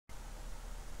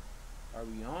Are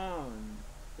we on?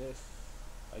 Yes,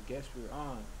 I guess we're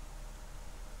on.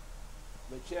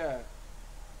 But yeah,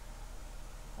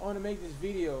 I want to make this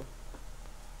video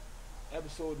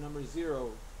episode number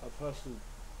 0 of Husloop.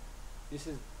 This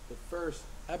is the first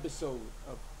episode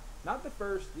of, not the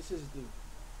first, this is the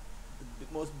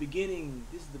most beginning,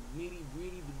 this is the really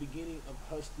the beginning of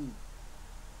Husloop.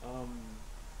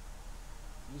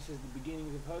 This is the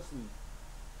beginning of Husloop.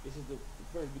 This is the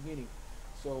first beginning.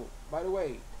 So, by the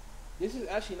way, this is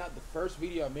actually not the first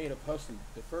video I made of Husloop.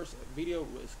 The first video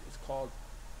is called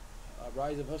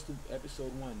Rise of Husloop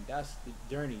episode 1. That's the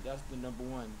journey. That's the number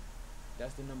one.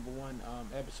 That's the number one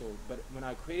episode. But when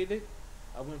I created it,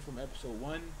 I went from episode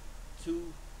 1,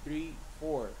 2, 3,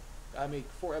 4. I made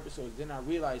 4 episodes. Then I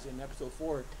realized in episode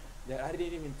 4 that I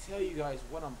didn't even tell you guys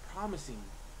what I'm promising.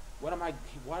 What am I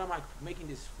making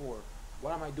this for?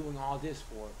 What am I doing all this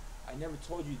for? I never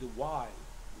told you the why.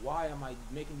 Why am I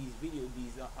making these videos,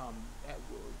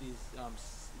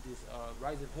 this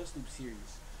Rise of Husloop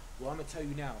series? Well, I'm gonna tell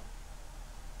you now.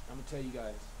 I'm gonna tell you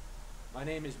guys. My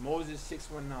name is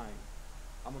Moses619.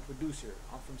 I'm a producer.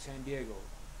 I'm from San Diego.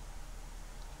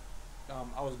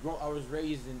 I was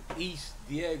raised in East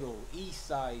Diego, East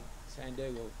Side San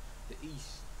Diego, the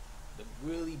East, the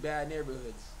really bad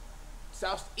neighborhoods.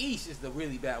 Southeast is the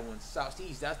really bad one.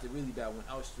 Southeast, that's the really bad one.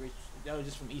 I was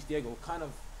just from East Diego, kind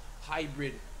of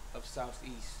hybrid of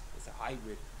Southeast. It's a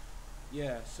hybrid.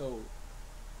 Yeah. So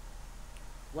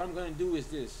what I'm gonna do is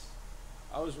this.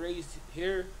 I was raised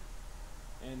here,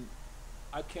 and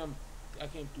I came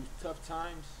through tough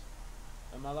times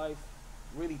in my life,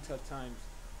 really tough times.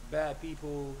 Bad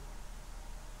people,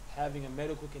 having a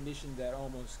medical condition that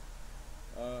almost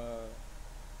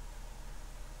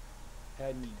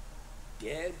had me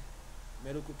dead.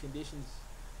 Medical conditions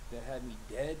that had me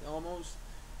dead almost.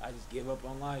 I just gave up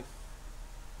on life.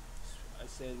 I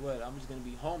said, what? I'm just gonna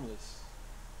be homeless.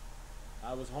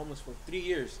 I was homeless for 3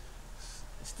 years.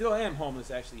 Still am homeless,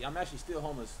 actually. I'm actually still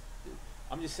homeless.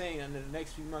 I'm just saying, in the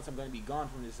next few months, I'm gonna be gone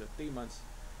from this. 3 months,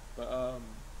 but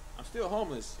I'm still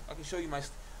homeless. I can show you my.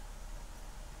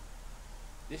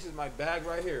 This is my bag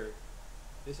right here.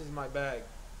 This is my bag.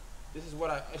 This is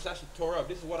what it's actually tore up.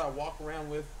 This is what I walk around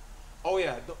with. Oh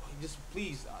yeah, just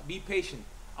please be patient.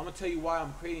 I'm gonna tell you why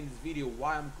I'm creating this video,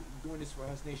 why I'm doing this for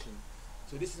Hus Nation.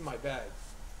 So this is my bag.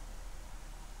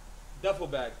 Duffel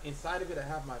bag. Inside of it, I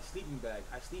have my sleeping bag.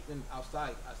 I sleep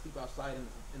outside. I sleep outside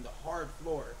in the hard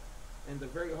floor, in the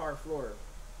very hard floor.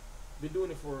 Been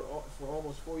doing it for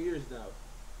almost 4 years now.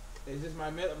 It's just my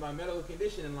medical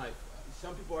condition in life.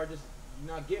 Some people are just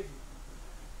not gifted.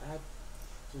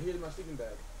 So here's my sleeping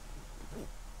bag.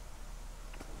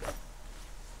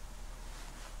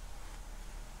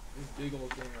 This big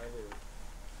old thing right here.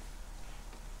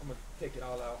 I'm gonna take it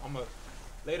all out.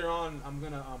 Later on I'm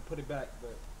gonna put it back,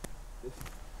 but this.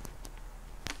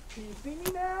 Can you see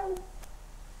me now?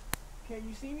 Can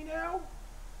you see me now?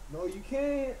 No, you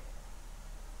can't.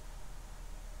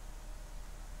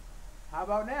 How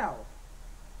about now?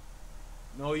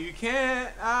 No, you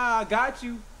can't. I got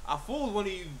you. I fooled one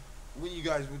of you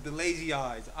guys with the lazy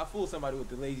eyes. I fooled somebody with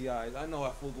the lazy eyes. I know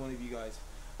I fooled one of you guys.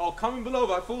 Oh, comment below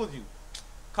if I fooled you.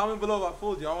 Comment below if I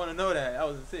fooled you. I want to know that. That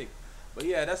was sick. But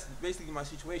yeah, that's basically my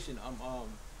situation. I'm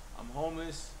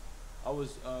homeless.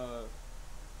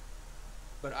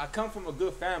 But I come from a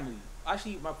good family.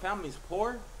 Actually, my family is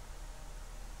poor.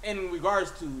 And in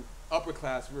regards to upper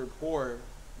class, we're poor.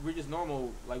 We're just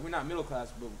normal. Like, we're not middle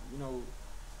class, but you know.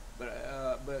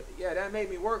 But yeah, that made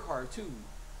me work hard too.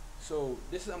 So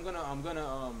this is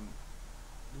the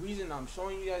reason I'm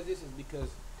showing you guys this is because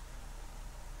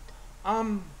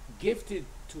I'm gifted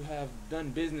to have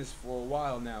done business for a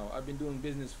while now. I've been doing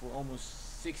business for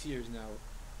almost 6 years now.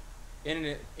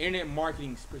 Internet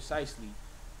marketing precisely.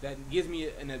 That gives me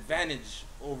an advantage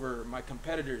over my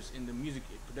competitors in the music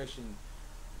production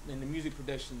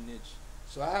niche.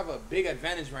 So I have a big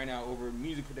advantage right now over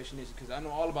music production niche because I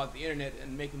know all about the internet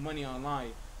and making money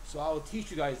online. So I will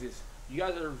teach you guys this. You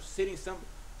guys are sitting so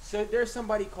there's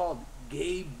somebody called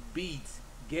Gabe Beats,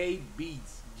 G-A-B.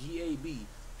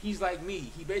 He's like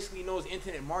me. He basically knows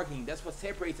internet marketing. That's what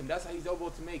separates him. That's how he's able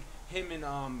to make him and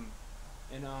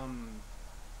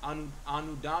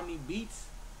Anudami Beats.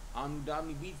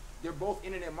 They're both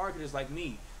internet marketers like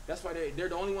me. That's why they're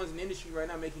the only ones in the industry right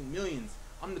now making millions.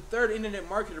 I'm the third internet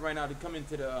marketer right now to come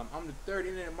into the. I'm the third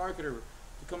internet marketer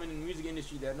to come into the music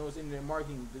industry that knows internet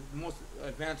marketing, the most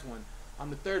advanced one. I'm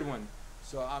the third one.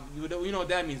 So you know what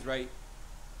that means, right?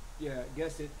 Yeah,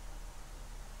 guess it.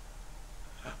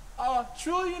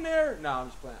 Trillionaire? Nah, I'm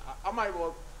just playing. I might as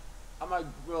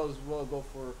well go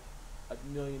for a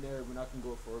millionaire when I can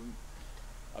go for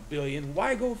a billion.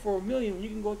 Why go for a million when you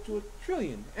can go to a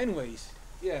trillion? Anyways,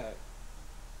 yeah.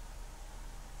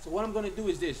 So what I'm gonna do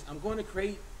is this. I'm going to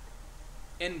create.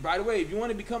 And by the way, if you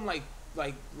want to become like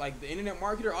the internet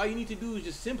marketer, all you need to do is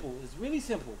just simple. It's really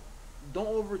simple. Don't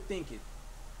overthink it.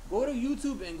 Go to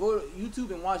YouTube and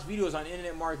watch videos on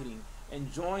internet marketing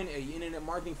and join a internet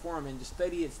marketing forum and just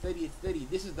study it, study it, study.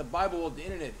 This is the Bible of the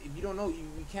internet. If you don't know,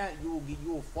 you can't. You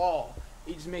will fall.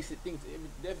 It just makes it things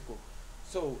difficult.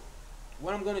 So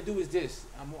what I'm gonna do is this.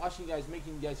 I'm watching you guys,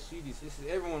 making you guys see this. This is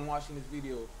everyone watching this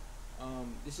video.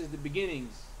 This is the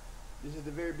beginnings. This is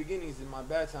the very beginnings in my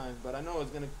bad times, but I know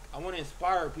I want to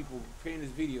inspire people creating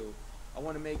this video. I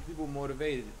want to make people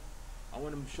motivated. I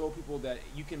want to show people that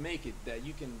you can make it, that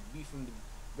you can be from the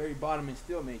very bottom and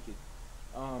still make it.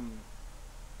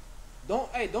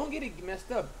 Don't get it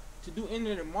messed up. To do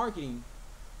internet marketing,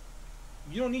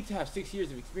 you don't need to have 6 years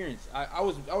of experience. I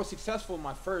was successful in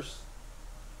my first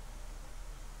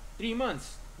 3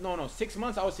 months. No, 6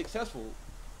 months. I was successful.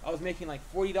 I was making like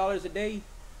 $40 a day.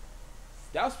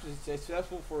 That was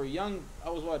successful for a young. I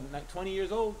was what, like 20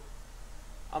 years old.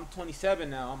 I'm 27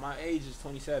 now. My age is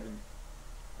 27.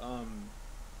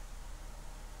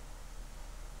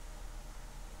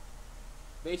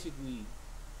 Basically,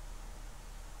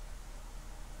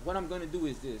 what I'm going to do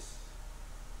is this.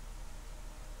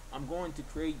 I'm going to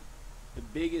create the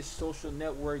biggest social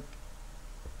network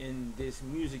in this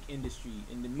music industry.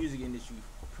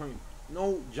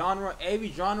 No genre,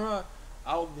 every genre,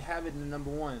 I'll have it in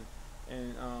 #1.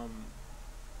 And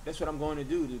that's what I'm going to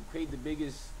do, to create the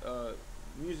biggest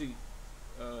music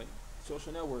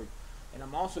social network. And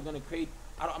I'm also going to create,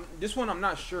 this one I'm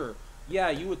not sure. Yeah,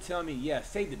 you would tell me, yeah,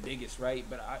 say the biggest, right?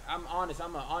 But I'm honest.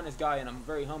 I'm an honest guy, and I'm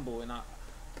very humble. And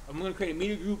I'm going to create a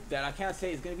media group that I can't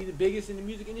say is going to be the biggest in the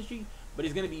music industry, but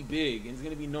it's going to be big, and it's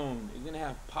going to be known. It's going to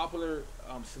have popular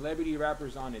celebrity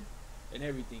rappers on it and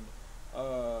everything.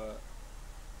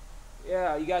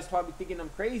 Yeah, you guys probably thinking I'm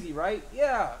crazy, right?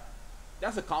 Yeah.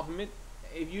 That's a compliment.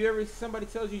 If somebody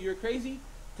tells you you're crazy,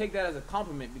 take that as a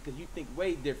compliment, because you think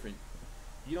way different.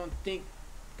 You don't think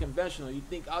conventional. You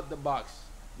think out the box.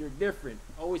 You're different.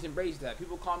 Always embrace that.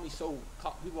 People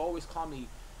always call me,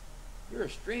 you're a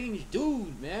strange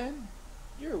dude, man.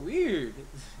 You're weird.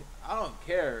 I don't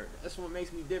care. That's what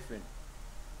makes me different.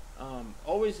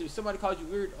 Always, if somebody calls you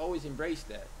weird, always embrace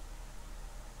that.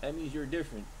 That means you're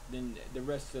different than the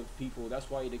rest of people. That's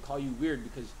why they call you weird,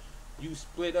 because you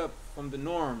split up from the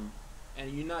norm,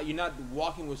 and you're not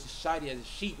walking with society as a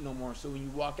sheep no more. So when you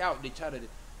walk out, they try to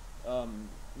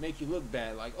make you look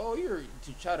bad, like, oh,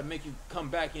 to try to make you come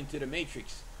back into the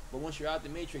matrix. But once you're out the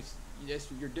matrix,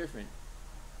 you're different.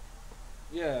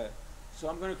 Yeah. So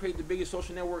I'm gonna create the biggest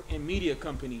social network and media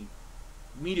company,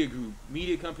 media group,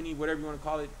 media company, whatever you want to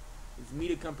call it. It's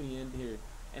media company in here,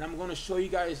 and I'm gonna show you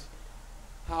guys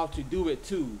how to do it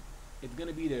too. It's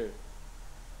gonna be there.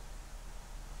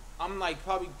 I'm like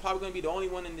probably gonna be the only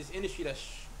one in this industry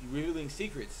that's revealing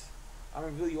secrets. I'm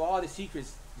gonna reveal you all the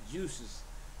secrets, the juices,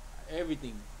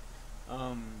 everything.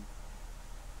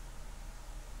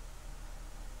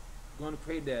 Going to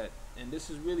create that, and this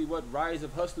is really what Rise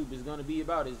of Husloop is going to be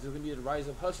about. It's going to be the Rise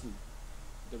of Husloop,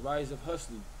 the Rise of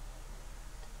Husloop.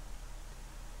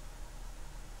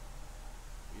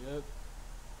 Yep.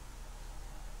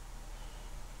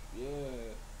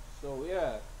 Yeah. So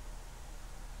yeah.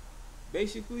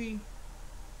 Basically,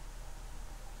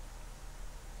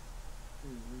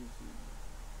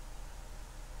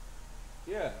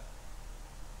 yeah,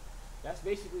 that's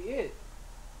basically it.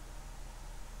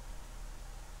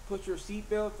 Put your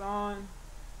seatbelts on.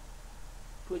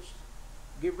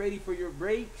 Get ready for your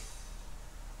brakes.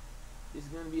 It's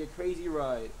gonna be a crazy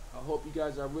ride. I hope you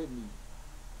guys are with me.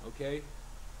 Okay.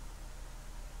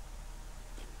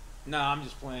 Nah, I'm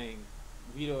just playing.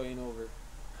 Video ain't over.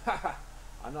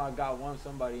 I know I got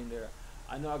somebody in there.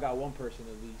 I know I got one person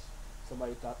at least.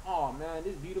 Somebody thought, oh man,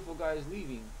 this beautiful guy is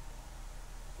leaving.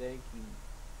 Thank you.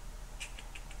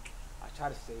 I try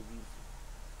to save you.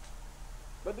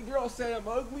 But the girls say I'm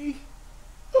ugly.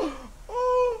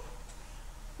 Oh,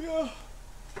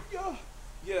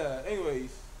 yeah.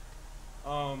 Anyways,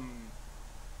 I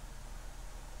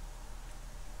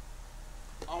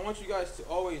want you guys to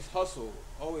always hustle,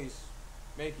 always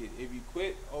make it. If you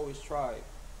quit, always try.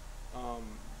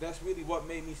 That's really what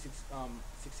made me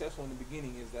successful in the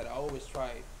beginning, is that I always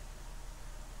tried.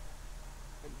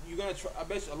 You're gonna try. I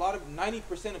bet you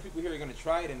 90% of people here are gonna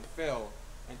try it and fail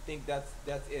and think that's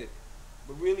it.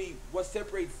 But really, what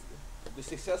separates the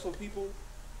successful people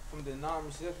from the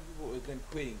non-successful people is them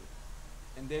quitting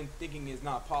and then thinking it's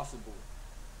not possible.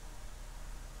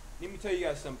 Let me tell you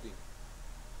guys something.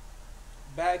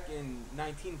 Back in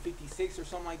 1956 or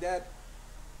something like that,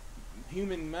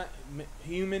 human man,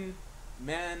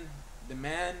 the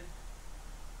man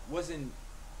wasn't.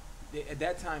 At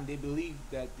that time, they believed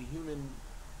that the human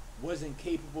wasn't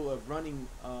capable of running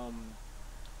a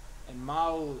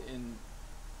mile in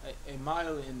a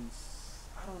mile in.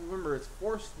 I don't remember. It's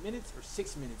 4 minutes or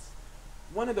 6 minutes.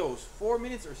 One of those, 4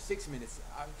 minutes or 6 minutes.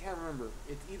 I can't remember.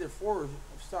 It's either 4 and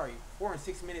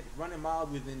 6 minutes. Run a mile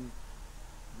within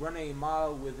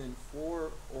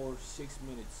 4 or 6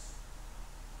 minutes.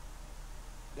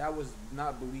 That was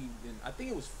not believed in. I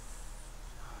think it was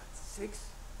 6.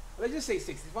 Let's just say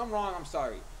 6. If I'm wrong, I'm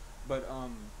sorry. But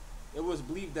it was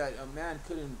believed that a man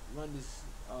couldn't run this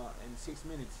in 6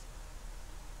 minutes.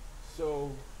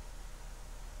 So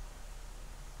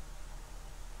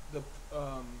the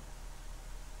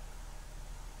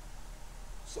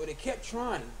so they kept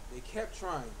trying. They kept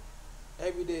trying.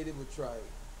 Every day they would try,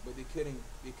 but they couldn't.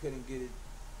 They couldn't get it.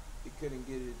 They couldn't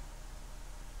get it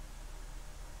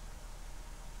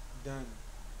done.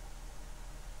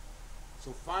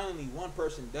 So finally, one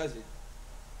person does it,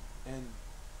 and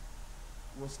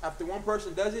after one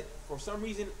person does it, for some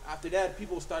reason, after that,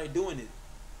 people started doing it.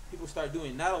 People started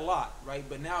doing it. Not a lot, right?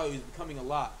 But now it was becoming a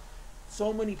lot.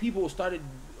 So many people started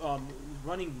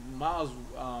running miles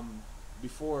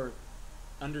before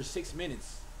under 6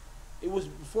 minutes. It was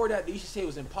before that they used to say it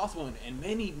was impossible, and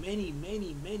many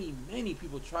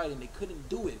people tried and they couldn't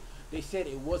do it. They said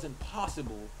it wasn't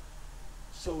possible.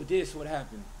 So this what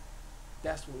happened.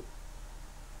 That's what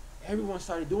everyone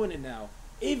started doing it now.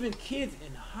 Even kids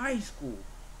in high school.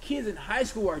 Kids in high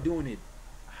school are doing it.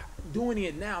 Doing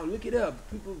it now. Look it up.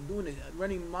 People doing it,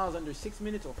 running miles under 6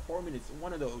 minutes or 4 minutes.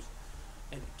 One of those.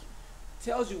 And it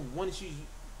tells you once you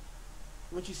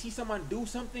see someone do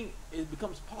something, it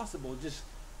becomes possible. Just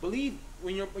believe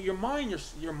when your mind,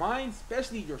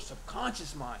 especially your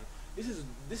subconscious mind. This is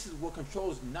what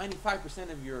controls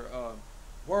 95% of your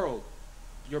world,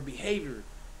 your behavior.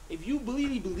 If you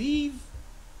really believe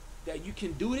that you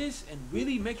can do this and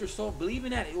really make yourself believe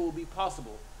in that, it will be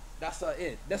possible. That's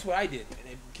it. That's what I did, and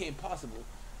it became possible.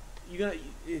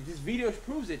 This video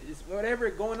proves it. It's whatever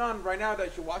going on right now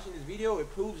that you're watching this video,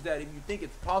 it proves that if you think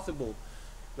it's possible,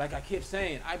 like I kept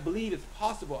saying, I believe it's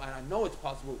possible and I know it's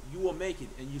possible, you will make it,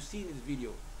 and you see in this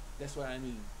video. That's what I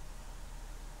mean.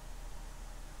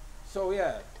 So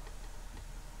yeah.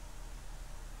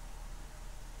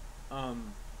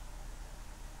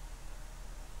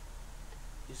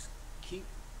 Just keep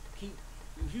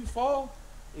if you fall,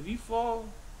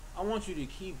 I want you to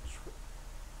keep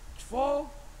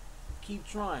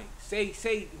trying.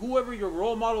 Say whoever your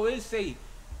role model is, say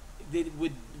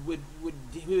would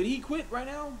he quit right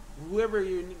now? Whoever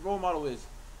your role model is.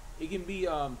 It can be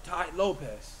Ty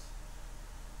Lopez.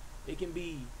 It can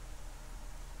be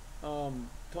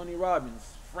Tony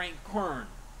Robbins, Frank Kern.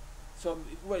 So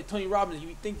what, Tony Robbins,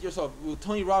 you think to yourself, will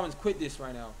Tony Robbins quit this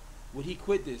right now? Would he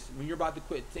quit this? When you're about to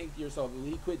quit, think to yourself, will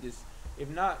he quit this? If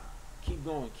not, keep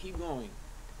going,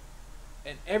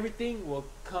 and everything will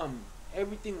come.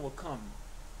 Everything will come.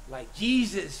 Like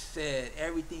Jesus said,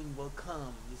 everything will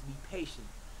come. Just be patient.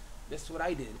 That's what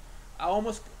I did. I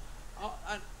almost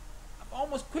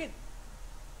quit.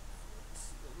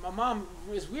 My mom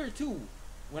is weird too.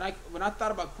 When I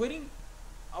thought about quitting,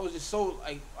 I was just so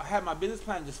like, I had my business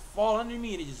plan just fall under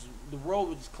me, and the world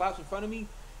would just collapse in front of me,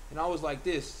 and I was like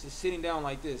this, just sitting down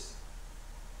like this,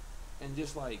 and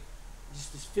just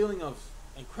this feeling of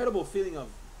incredible feeling of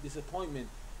disappointment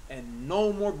and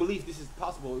no more belief this is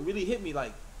possible. It really hit me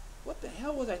like, what the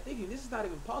hell was I thinking? This is not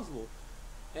even possible.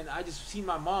 And I just seen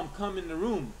my mom come in the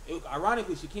room.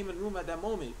 Ironically, she came in the room at that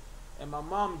moment, and my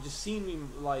mom just seen me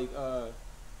like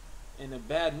in a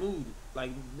bad mood.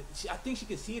 Like I think she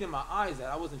could see it in my eyes that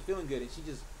I wasn't feeling good, and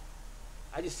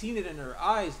I just seen it in her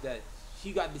eyes that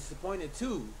she got disappointed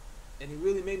too, and it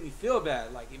really made me feel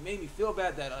bad. Like it made me feel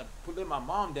bad that I let my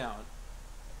mom down.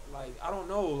 Like I don't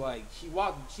know. Like she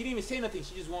didn't even say nothing.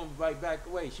 She just went right back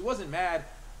away. She wasn't mad,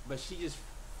 but she just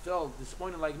felt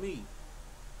disappointed like me.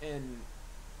 And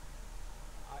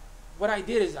what I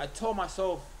did is I told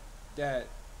myself that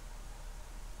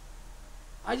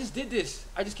I just did this.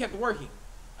 I just kept working.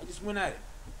 I just went at it.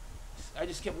 I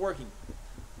just kept working.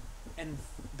 And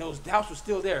those doubts were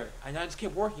still there. And I just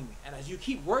kept working. And as you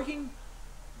keep working,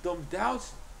 those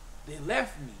doubts, they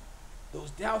left me. Those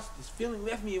doubts, this feeling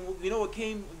left me. And you know what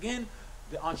came again?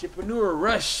 The entrepreneur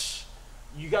rush.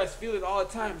 You guys feel it all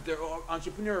the time. The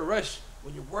entrepreneur rush.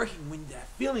 When you're working, when that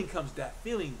feeling comes, that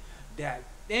thing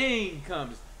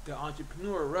comes, the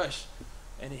entrepreneur rush.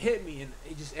 And it hit me, and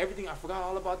it just everything. I forgot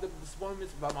all about the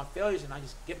disappointments, about my failures, and I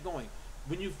just kept going.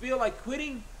 When you feel like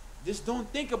quitting, just don't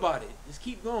think about it. Just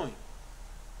keep going.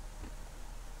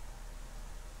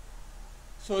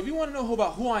 So if you want to know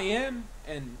about who I am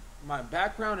and my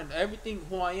background and everything,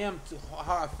 who I am, to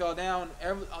how I fell down,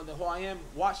 who I am,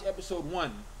 watch episode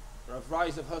 1 of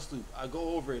Rise of Husloop. I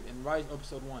go over it in Rise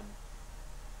episode 1.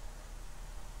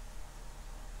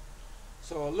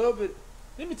 So a little bit,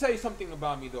 let me tell you something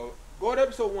about me though. Go to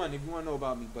episode 1 if you want to know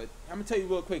about me, but I'm going to tell you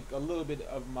real quick a little bit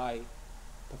of my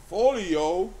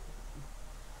portfolio.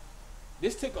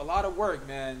 This took a lot of work,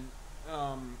 man.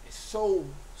 It's so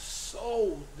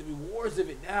the rewards of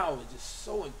it now is just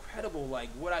so incredible, like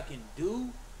what I can do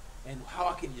and how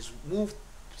I can just move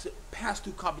pass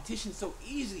through competition so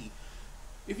easy.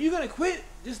 If you're gonna quit,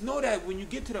 just know that when you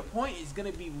get to the point, it's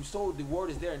gonna be so the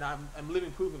reward is there, and I'm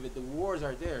living proof of it. The rewards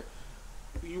are there.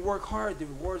 When you work hard, the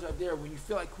rewards are there. When you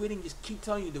feel like quitting, just keep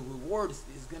telling you the reward is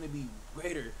gonna be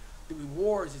greater. The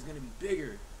rewards is gonna be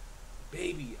bigger,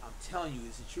 baby. I'm telling you,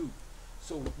 it's the truth.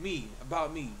 So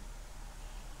about me.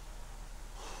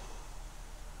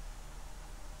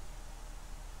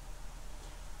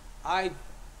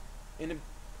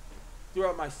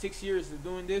 Throughout my 6 years of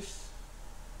doing this,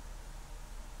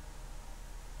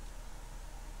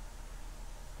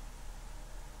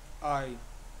 I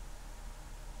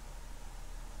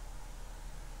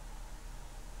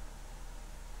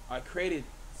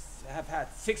have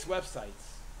had 6 websites.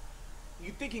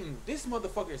 You thinking this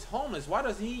motherfucker is homeless? Why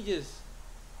doesn't he?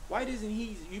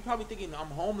 You probably thinking I'm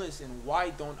homeless, and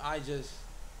why don't I just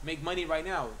make money right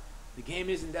now? The game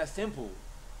isn't that simple.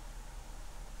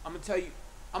 I'm gonna tell you.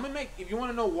 If you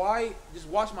want to know why, just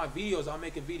watch my videos. I'll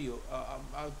make a video.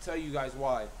 I'll tell you guys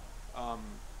why. I'm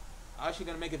actually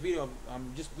gonna make a video.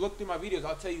 Just look through my videos.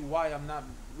 I'll tell you why I'm not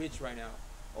rich right now.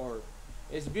 Or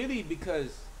it's really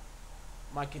because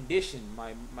my condition,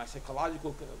 my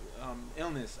psychological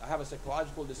illness. I have a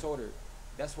psychological disorder.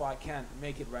 That's why I can't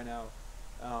make it right now.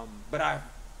 But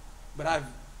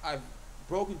I've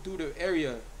broken through the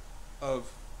area of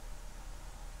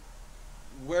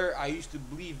where I used to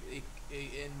believe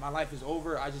in my life is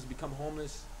over. I just become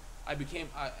homeless.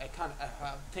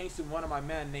 Thanks to one of my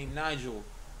men named Nigel.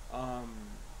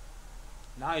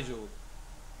 Nigel,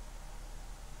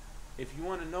 if you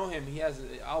want to know him,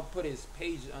 I'll put his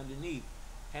page underneath,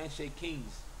 Handshake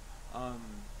Kings.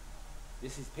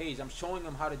 This is his page. I'm showing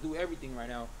him how to do everything right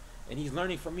now, and he's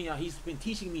learning from me. He's been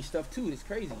teaching me stuff too. It's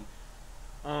crazy.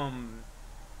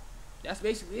 That's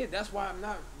basically it. That's why I'm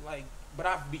not like, but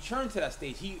I've returned to that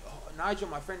stage.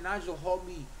 My friend Nigel helped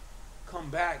me come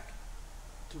back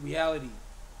to reality.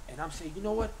 And I'm saying, you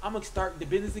know what? I'm going to start the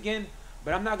business again,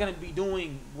 but I'm not going to be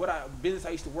doing business I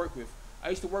used to work with. I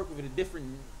used to work with in a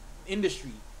different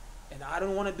industry, and I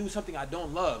don't want to do something I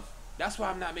don't love. That's why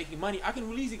I'm not making money. I can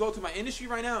really easily go to my industry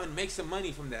right now and make some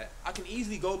money from that. I can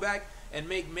easily go back and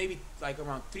make maybe like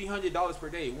around $300 per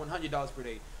day, $100 per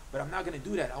day. But I'm not going to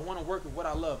do that. I want to work with what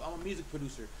I love. I'm a music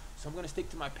producer, so I'm going to stick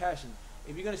to my passion.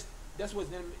 If you're going to, that's what's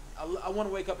going to, I want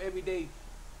to wake up every day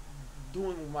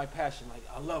doing my passion. Like,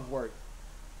 I love work.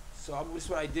 So that's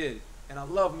what I did. And I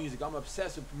love music. I'm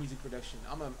obsessed with music production.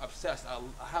 I'm obsessed.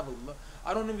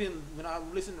 I don't even, when I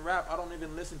listen to rap, I don't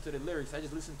even listen to the lyrics. I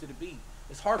just listen to the beat.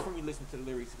 It's hard for me to listen to the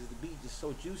lyrics because the beat is just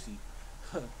so juicy.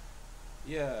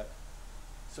 Yeah.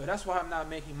 So that's why I'm not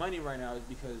making money right now, is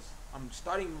because I'm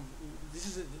starting.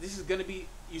 This is gonna be,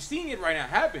 you're seeing it right now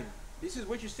happen. This is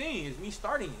what you're seeing, is me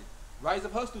starting it. Rise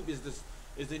of Husloop is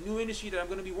the new industry that I'm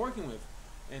gonna be working with,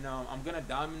 and I'm gonna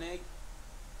dominate.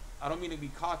 I don't mean to be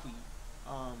cocky.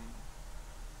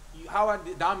 How I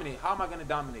dominate? How am I gonna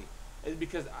dominate? It's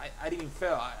because I didn't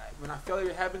fail. When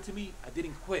failure happened to me, I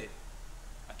didn't quit.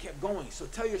 I kept going. So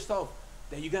tell yourself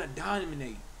that you're gonna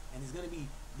dominate, and it's gonna be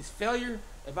this failure.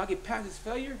 If I get past this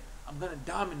failure, I'm gonna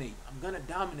dominate. I'm gonna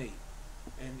dominate.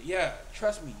 And yeah,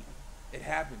 trust me, it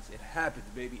happens. It happens,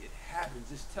 baby. It happens.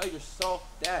 Just tell yourself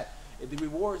that. If the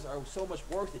rewards are so much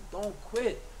worth it, don't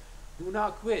quit. Do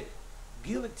not quit.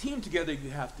 Build a team together if you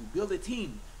have to. Build a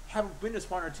team. Have a business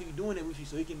partner to you doing it with you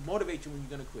so he can motivate you when you're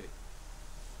gonna quit.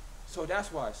 So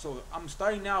that's why. So I'm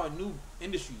starting now a new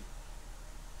industry.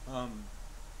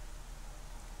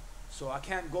 So I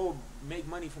can't go make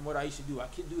money from what I used to do. I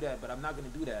can do that, but I'm not gonna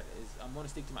do that. I'm gonna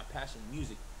stick to my passion,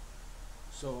 music.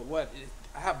 So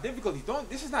I have difficulties.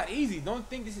 This is not easy. Don't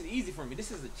think this is easy for me.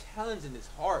 This is a challenge and it's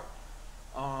hard.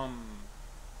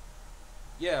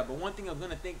 Yeah, but one thing I'm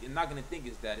not gonna think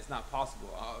is that it's not possible.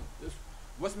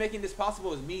 What's making this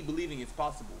possible is me believing it's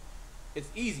possible. It's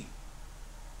easy.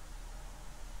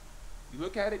 You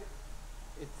look at it.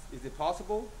 Is it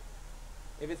possible?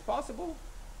 If it's possible,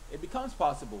 it becomes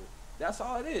possible. That's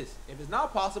all it is. If it's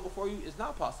not possible for you, it's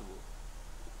not possible.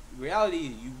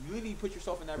 Reality, you really put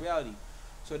yourself in that reality.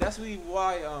 So that's really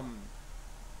why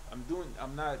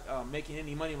I'm not making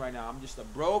any money right now. I'm just a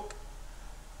broke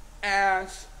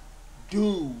ass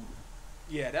dude.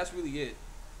 Yeah, that's really it.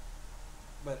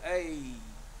 But hey,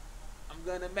 I'm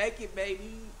gonna make it,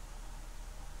 baby.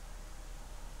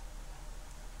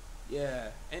 Yeah.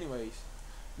 Anyways,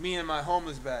 me and my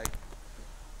homeless bag.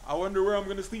 I wonder where I'm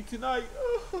gonna sleep tonight.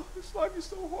 This life is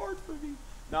so hard for me.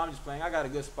 No, I'm just playing. I got a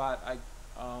good spot.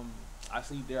 I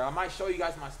sleep there. I might show you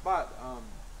guys my spot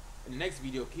in the next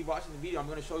video. Keep watching the video. I'm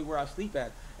gonna show you where I sleep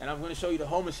at, and I'm gonna show you the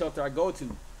homeless shelter I go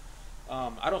to.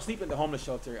 I don't sleep in the homeless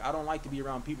shelter. I don't like to be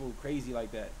around people crazy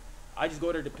like that. I just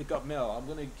go there to pick up mail. I'm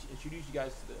gonna introduce you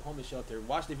guys to the homeless shelter.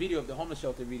 Watch the video of the homeless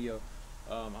shelter video.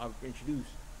 I'll introduce.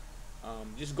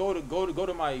 Just go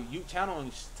to my YouTube channel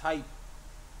and just type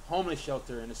homeless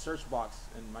shelter in the search box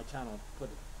in my channel. Put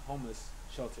homeless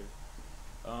shelter.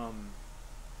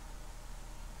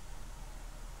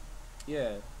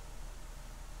 Yeah,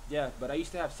 but I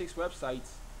used to have 6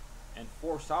 websites and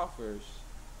 4 softwares.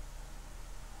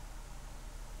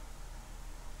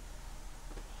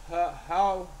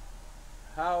 How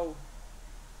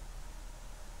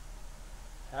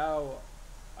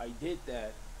I did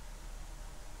that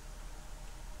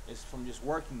is from just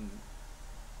working.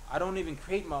 I don't even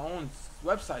create my own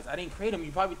websites. I didn't create them.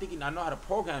 You're probably thinking I know how to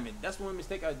program it. That's one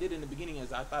mistake I did in the beginning,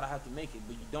 is I thought I had to make it,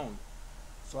 but you don't.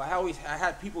 So I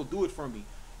had people do it for me,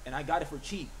 and I got it for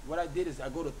cheap. What I did is I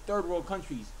go to third world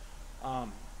countries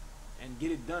and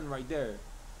get it done right there.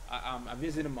 I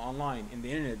visit them online through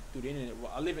the internet.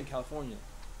 Well, I live in California,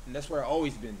 and that's where I've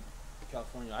always been,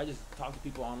 California. I just talk to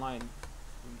people online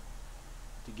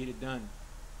to get it done.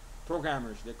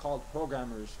 Programmers, they're called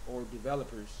programmers or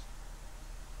developers.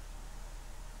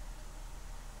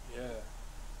 Yeah.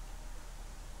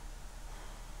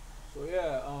 So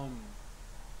yeah,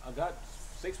 I got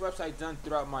 6 websites done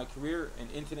throughout my career in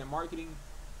internet marketing,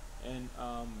 and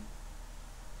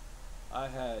I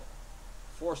had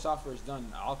 4 softwares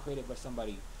done, all created by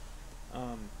somebody.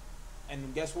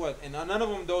 And guess what? And none of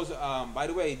them those. By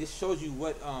the way, this shows you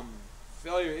what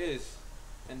failure is.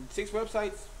 And 6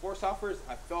 websites, 4 softwares,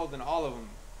 I failed in all of them.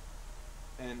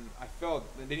 And I failed.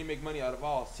 I didn't make money out of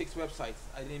all 6 websites.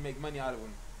 I didn't make money out of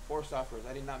them. 4 softwares,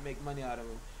 I did not make money out of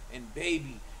them. And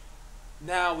baby,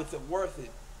 now it's worth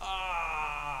it.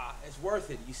 It's worth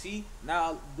it. You see,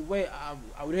 now the way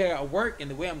I work and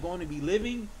the way I'm going to be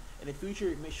living in the future,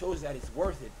 it shows that it's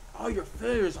worth it. All your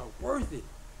failures are worth it.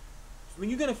 When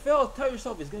you're gonna fail, tell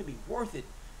yourself it's gonna be worth it.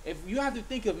 If you have to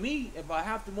think of me, if I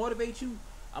have to motivate you,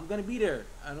 I'm gonna be there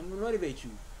and I'm gonna motivate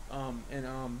you.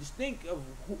 Just think of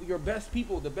your best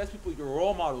people, the best people, your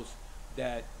role models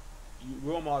that you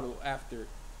role model after.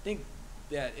 Think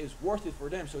that it's worth it for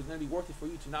them, so it's gonna be worth it for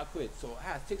you to not quit. So I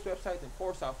have 6 websites and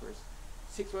 4 softwares.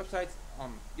 6 websites,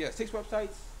 6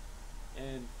 websites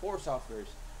and 4 softwares,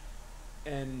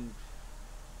 and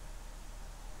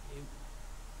it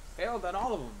failed on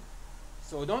all of them.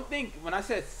 So don't think when I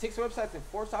said 6 websites and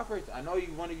 4 softwares, I know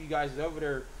one of you guys is over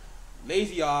there,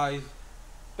 lazy eyes,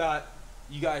 thought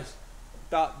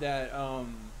that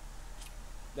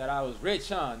that I was rich,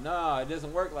 huh? No, it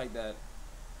doesn't work like that.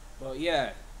 But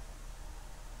yeah,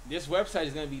 this website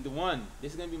is gonna be the one.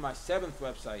 This is gonna be my 7th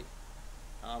website.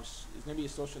 It's gonna be a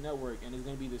social network, and it's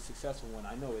gonna be the successful one.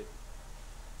 I know it.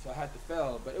 So I had to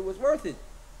fail, but it was worth it.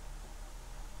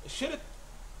 It should have.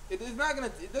 It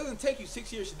doesn't take you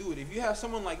 6 years to do it. If you have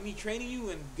someone like me training you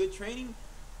and good training,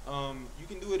 you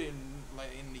can do it in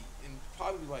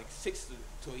probably like 6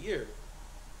 to a year.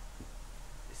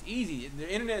 It's easy. The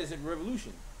internet is a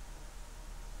revolution.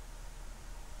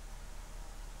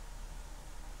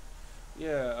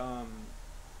 Yeah.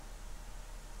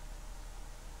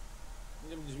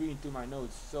 I'm just reading through my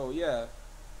notes. So yeah.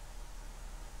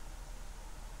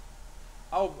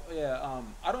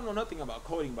 I don't know nothing about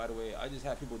coding, by the way. I just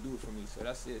have people do it for me, so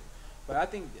that's it. But I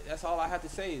think that's all I had to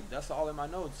say. That's all in my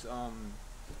notes.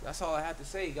 That's all I had to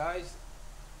say, guys.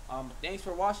 Thanks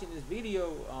for watching this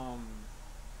video.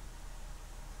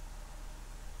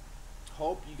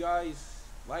 Hope you guys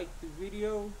liked the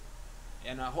video,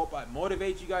 and I hope I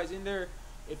motivate you guys in there.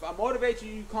 If I motivate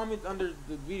you, you comment under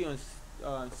the video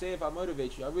and say if I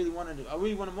motivate you. I really want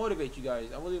to motivate you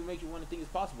guys. I really make you want to think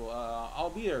it's possible. I'll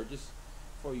be there just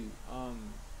for you.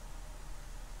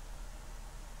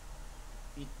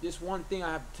 This one thing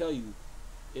I have to tell you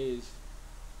is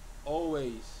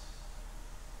always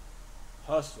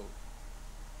hustle.